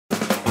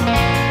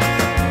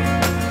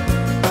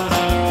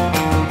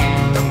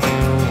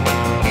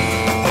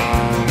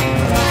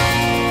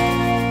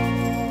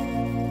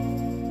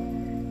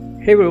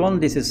Hey everyone,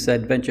 this is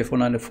Adventure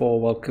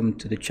 494. Welcome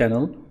to the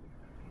channel.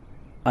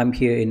 I'm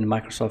here in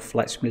Microsoft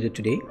Flight Simulator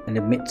today in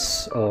the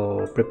midst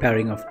of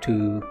preparing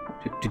to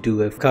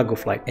do a cargo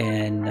flight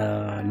in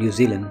New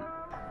Zealand.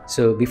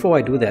 So before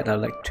I do that,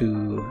 I'd like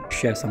to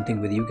share something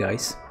with you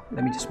guys.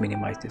 Let me just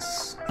minimize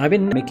this. I've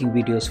been making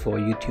videos for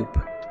YouTube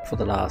for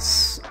the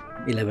last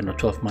 11 or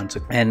 12 months,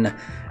 and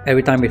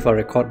every time if I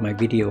record my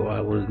video,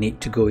 I will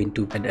need to go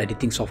into an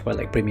editing software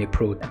like Premiere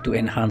Pro to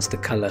enhance the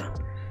color.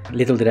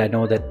 Little did I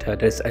know that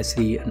there's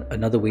actually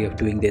another way of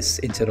doing this.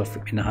 Instead of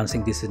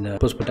enhancing this in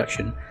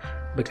post-production,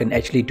 we can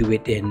actually do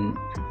it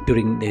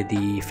during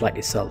the flight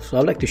itself. So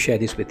I'd like to share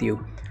this with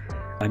you.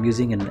 I'm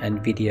using an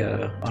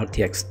Nvidia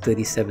RTX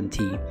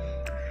 3070.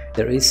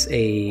 There is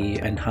a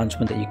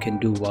enhancement that you can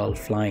do while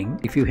flying.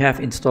 If you have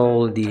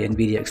installed the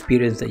NVIDIA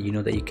Experience, that you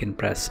know that you can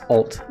press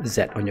Alt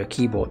Z on your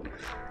keyboard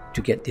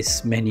to get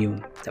this menu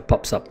that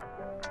pops up.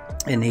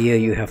 And here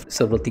you have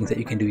several things that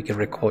you can do. You can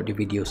record your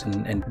videos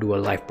and do a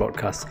live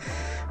broadcast.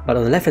 But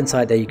on the left hand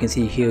side there, you can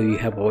see here you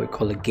have what we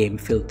call a game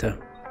filter.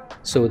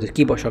 So the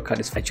keyboard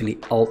shortcut is actually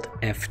Alt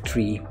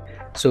F3.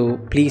 So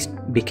please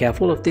be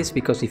careful of this,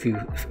 because if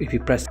you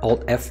press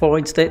Alt F4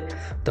 instead,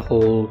 the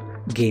whole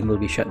game will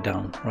be shut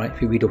down, right?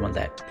 We don't want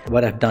that.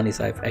 What I've done is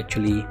I've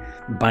actually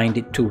bind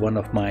it to one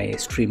of my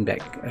Stream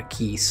Deck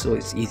keys, so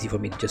it's easy for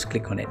me to just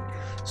click on it.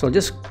 So I'll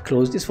just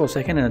close this for a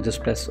second and I'll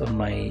just press on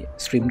my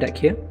Stream Deck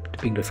here to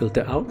bring the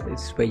filter out.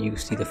 It's where you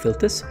see the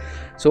filters.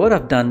 So what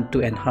I've done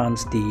to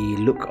enhance the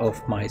look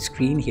of my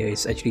screen here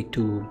is actually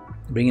to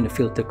bring in a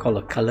filter called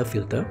a color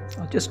filter.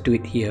 I'll just do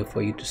it here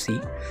for you to see.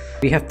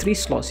 We have 3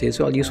 slots here,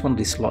 so I'll use one of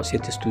these slots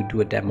here just to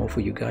do a demo for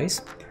you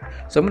guys.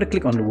 So I'm going to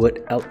click on the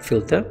word Alt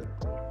filter,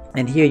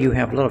 and here you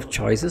have a lot of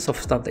choices of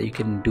stuff that you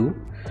can do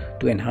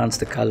to enhance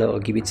the color or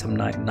give it some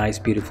nice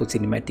beautiful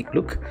cinematic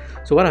look.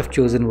 So what I've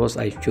chosen was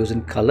I've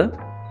chosen color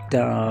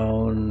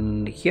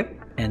down here,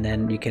 and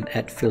then you can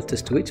add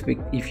filters to it.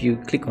 If you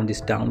click on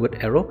this downward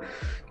arrow,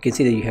 you can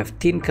see that you have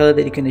tint color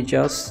that you can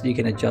adjust. You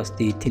can adjust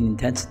the tint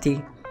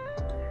intensity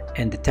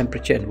and the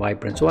temperature and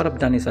vibrance. So what I've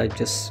done is I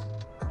just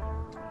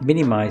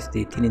minimize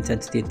the tint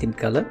intensity and tint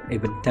color.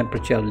 Even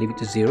temperature, I'll leave it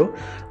to 0.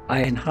 I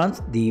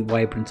enhanced the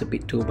vibrance a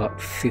bit to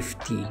about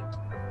 50.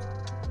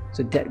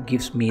 So that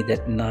gives me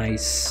that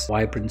nice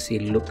vibrancy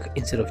look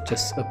instead of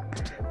just a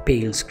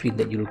pale screen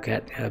that you look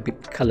at, a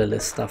bit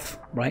colorless stuff,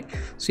 right?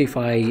 So if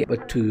I were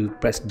to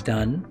press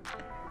done,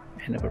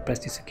 and if I press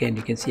this again,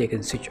 you can see I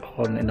can switch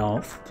on and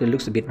off. So it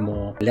looks a bit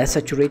more less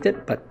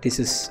saturated, but this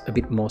is a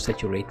bit more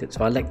saturated.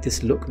 So I like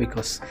this look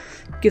because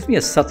it gives me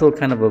a subtle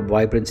kind of a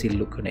vibrancy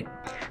look on it.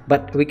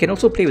 But we can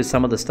also play with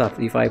some of the stuff.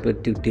 If I were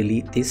to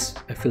delete this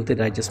filter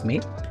that I just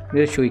made, I'm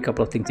going to show you a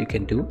couple of things you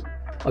can do.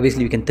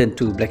 Obviously, you can turn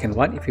to black and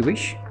white if you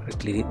wish. I'll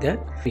delete that.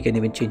 You can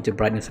even change the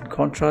brightness and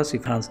contrast,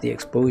 enhance the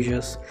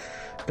exposures,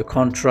 the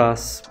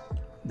contrast,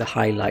 the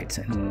highlights,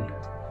 and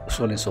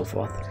so on and so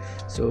forth.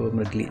 So I'm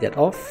going to delete that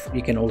off.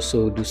 You can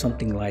also do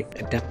something like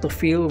a depth of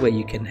field, where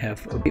you can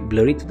have a bit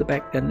blurry to the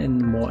back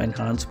and more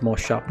enhanced, more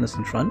sharpness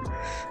in front,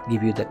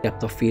 give you that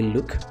depth of field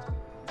look.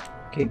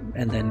 Okay,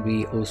 and then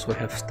we also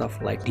have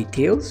stuff like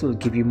details, so it'll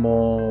give you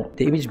more,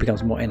 the image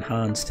becomes more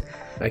enhanced.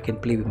 I can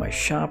play with my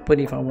sharpen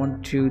if I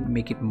want to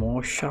make it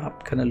more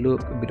sharp kind of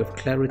look, a bit of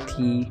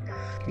clarity,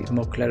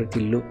 more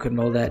clarity look and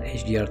all that.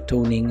 HDR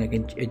toning, I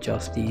can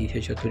adjust the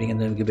HDR toning and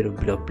then give it a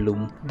bit of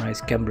bloom, nice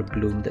camera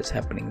bloom that's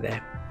happening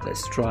there.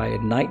 Let's try a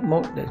night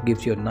mode. That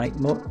gives you a night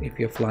mode. If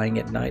you're flying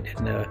at night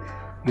and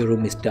your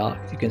room is dark,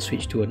 you can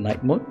switch to a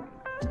night mode.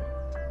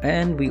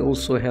 And we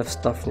also have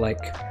stuff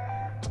like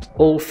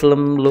old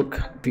film look.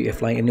 If you're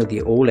flying any of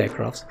the old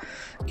aircrafts,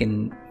 you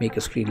can make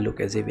a screen look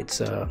as if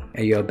it's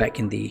you're back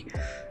in the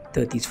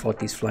 30s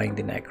 40s flying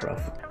the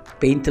aircraft.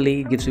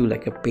 Painterly gives you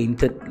like a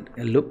painted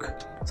look.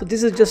 So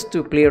this is just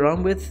to play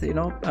around with, you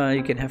know.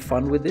 You can have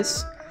fun with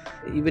this.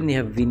 Even you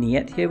have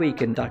vignette here where you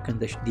can darken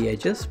the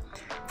edges.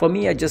 For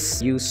me, I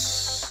just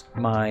use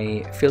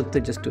my filter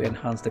just to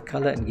enhance the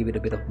color and give it a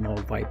bit of more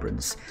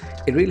vibrance.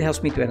 It really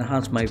helps me to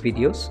enhance my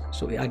videos,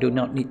 so I do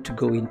not need to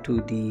go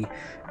into the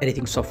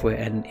editing software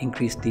and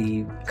increase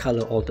the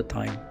color all the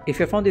time. If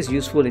you found this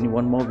useful and you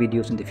want more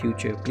videos in the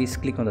future, please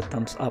click on the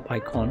thumbs up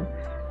icon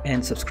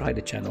and subscribe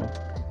the channel.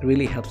 It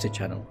really helps the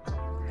channel.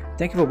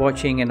 Thank you for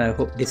watching, and I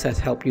hope this has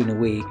helped you in a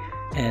way,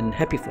 and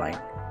happy flying.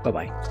 Bye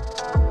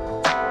bye.